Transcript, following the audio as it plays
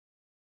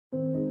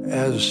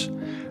as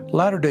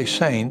Latter-day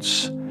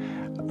Saints,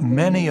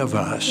 many of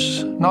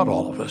us, not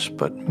all of us,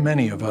 but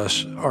many of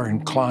us are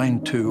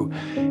inclined to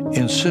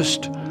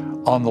insist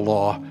on the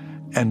law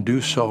and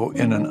do so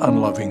in an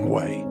unloving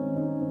way.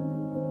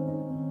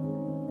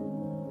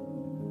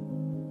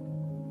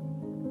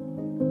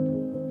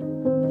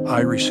 I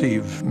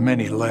receive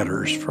many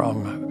letters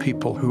from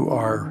people who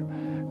are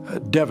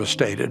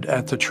devastated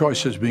at the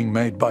choices being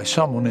made by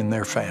someone in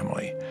their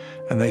family.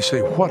 And they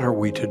say, what are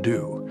we to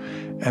do?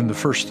 And the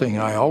first thing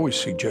I always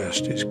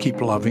suggest is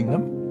keep loving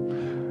them.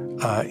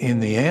 In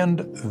the end,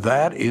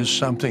 that is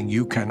something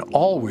you can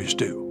always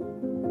do.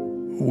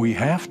 We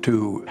have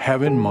to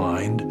have in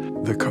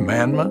mind the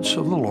commandments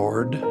of the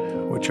Lord,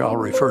 which I'll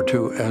refer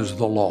to as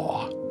the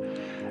law,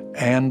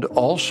 and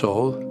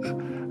also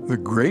the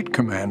great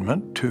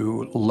commandment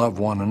to love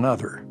one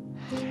another.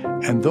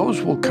 And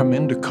those will come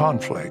into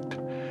conflict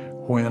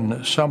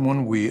when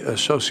someone we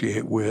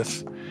associate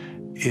with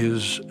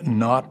is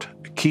not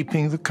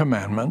keeping the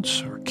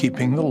commandments or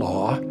keeping the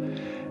law,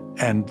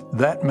 and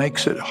that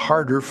makes it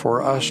harder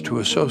for us to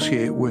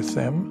associate with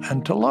them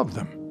and to love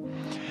them.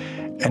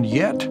 And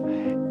yet,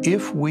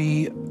 if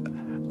we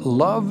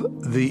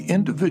love the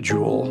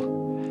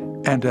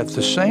individual and at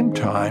the same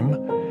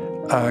time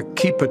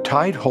keep a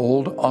tight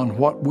hold on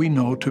what we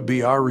know to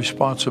be our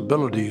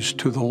responsibilities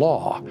to the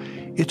law,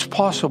 it's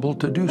possible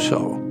to do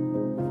so.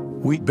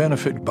 We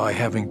benefit by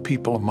having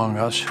people among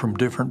us from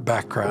different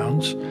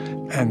backgrounds,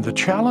 and the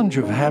challenge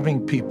of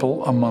having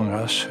people among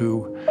us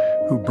who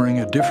bring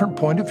a different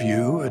point of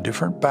view, a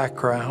different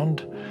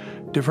background,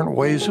 different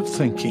ways of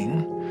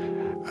thinking,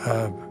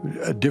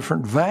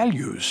 different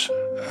values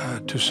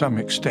to some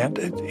extent,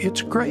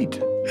 it's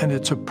great, and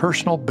it's a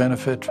personal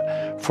benefit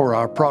for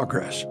our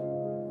progress.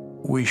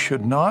 We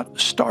should not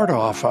start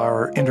off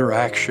our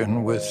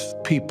interaction with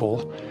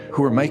people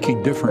who are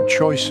making different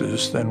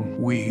choices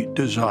than we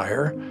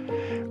desire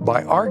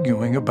by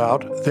arguing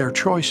about their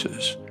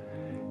choices.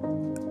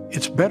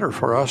 It's better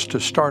for us to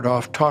start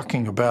off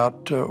talking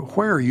about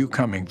where are you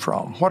coming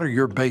from? What are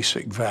your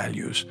basic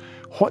values?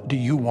 What do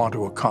you want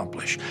to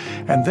accomplish?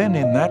 And then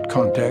in that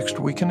context,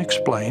 we can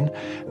explain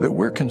that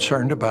we're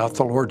concerned about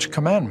the Lord's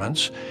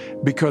commandments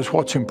because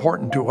what's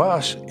important to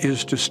us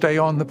is to stay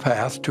on the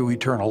path to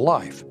eternal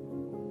life.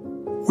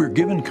 We're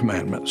given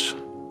commandments.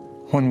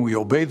 When we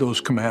obey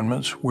those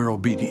commandments, we're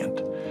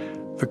obedient.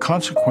 The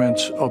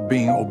consequence of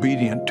being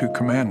obedient to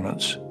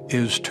commandments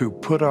is to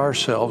put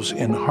ourselves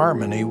in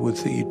harmony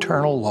with the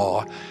eternal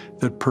law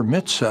that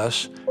permits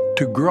us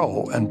to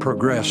grow and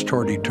progress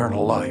toward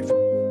eternal life.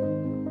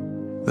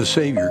 The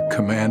Savior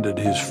commanded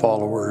his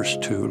followers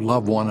to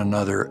love one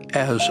another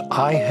as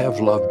I have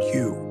loved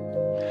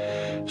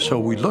you. So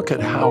we look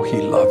at how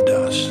he loved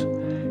us.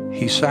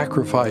 He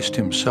sacrificed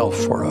himself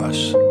for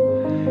us.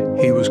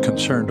 He was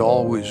concerned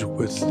always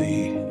with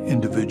the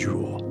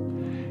individual.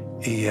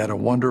 He had a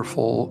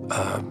wonderful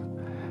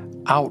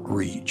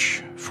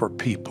outreach for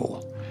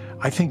people.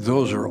 I think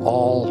those are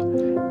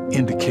all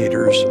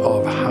indicators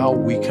of how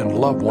we can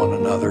love one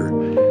another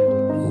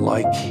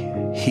like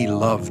he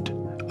loved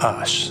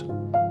us.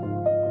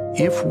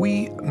 If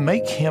we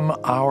make him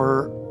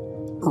our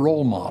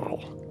role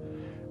model,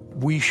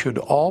 we should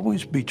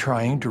always be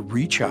trying to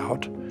reach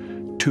out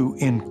to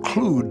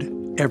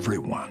include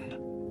everyone.